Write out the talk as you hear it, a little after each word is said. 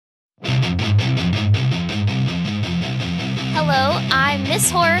Hello, I'm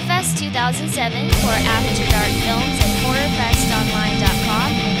Miss Horrorfest 2007 for After Dark Films at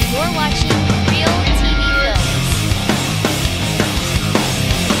horrorfestonline.com, and you're watching Real TV Films.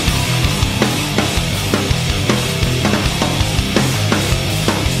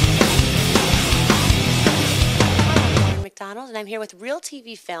 McDonald, and I'm here with Real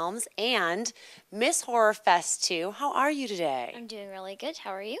TV Films and Miss Horrorfest 2. How are you today? I'm doing really good.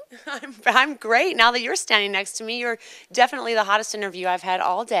 How are you? I'm great. Now that you're standing next to me, you're definitely the hottest interview I've had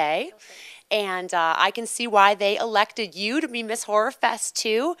all day. And I can see why they elected you to be Miss Horrorfest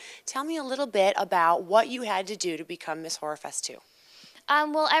 2. Tell me a little bit about what you had to do to become Miss Horrorfest 2.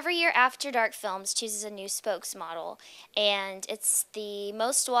 Well, every year After Dark Films chooses a new spokesmodel, and it's the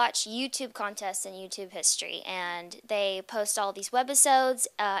most watched YouTube contest in YouTube history. And they post all these webisodes.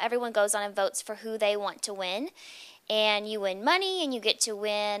 Everyone goes on and votes for who they want to win. And you win money, and you get to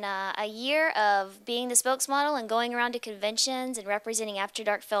win a year of being the spokesmodel and going around to conventions and representing After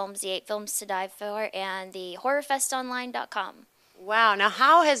Dark Films, the 8 Films to Die For, and the HorrorFestOnline.com. Wow. Now,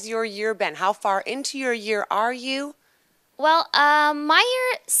 how has your year been? How far into your year are you? Well, my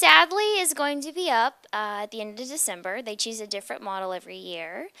year, sadly, is going to be up at the end of December. They choose a different model every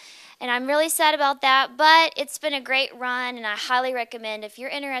year, and I'm really sad about that, but it's been a great run, and I highly recommend, if you're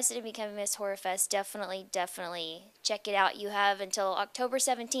interested in becoming Miss Horrorfest, definitely check it out. You have until October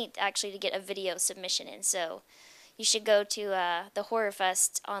 17th, actually, to get a video submission in, so you should go to the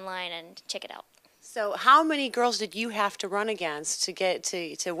Horrorfest online and check it out. So how many girls did you have to run against to get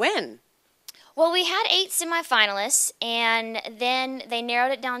to win? Well, we had 8 semifinalists, and then they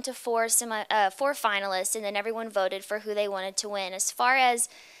narrowed it down to 4 finalists, and then everyone voted for who they wanted to win. As far as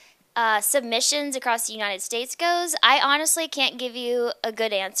submissions across the United States goes, I honestly can't give you a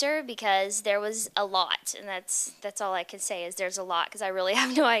good answer because there was a lot, and that's all I can say is there's a lot because I really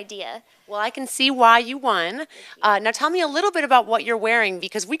have no idea. Well, I can see why you won. Now tell me a little bit about what you're wearing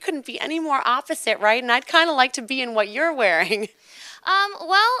because we couldn't be any more opposite, right? And I'd kind of like to be in what you're wearing.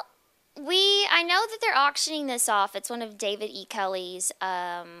 Well, I know that they're auctioning this off. It's one of David E. Kelly's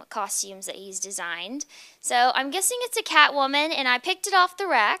costumes that he's designed. So I'm guessing it's a Catwoman, and I picked it off the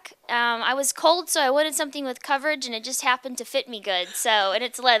rack. I was cold, so I wanted something with coverage, and it just happened to fit me good. And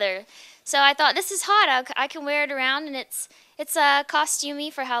it's leather. So I thought, this is hot. I can wear it around, and it's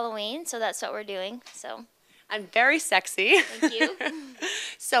costumey for Halloween, so that's what we're doing. So I'm very sexy. Thank you.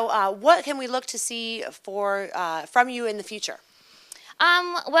 So what can we look to see from you in the future?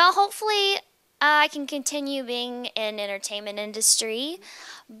 Well, hopefully I can continue being in entertainment industry,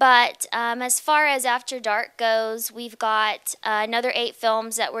 but as far as After Dark goes, we've got another 8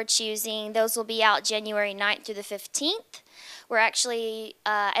 films that we're choosing. Those will be out January 9th through the 15th. We're actually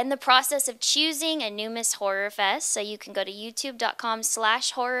in the process of choosing a new Miss Horrorfest, so you can go to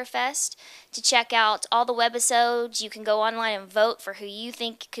youtube.com/horrorfest to check out all the webisodes. You can go online and vote for who you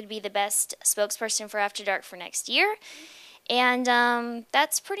think could be the best spokesperson for After Dark for next year. And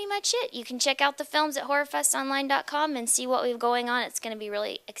that's pretty much it. You can check out the films at horrorfestonline.com and see what we've going on. It's going to be a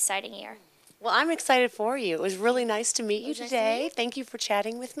really exciting year. Well, I'm excited for you. It was really nice to meet you today. Nice to meet you. Thank you for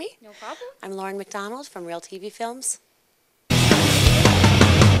chatting with me. No problem. I'm Lauren McDonald from Real TV Films.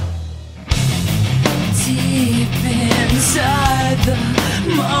 Deep inside the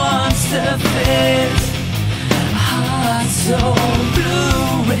monster face, hearts so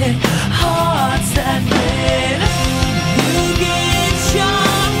blue with hearts that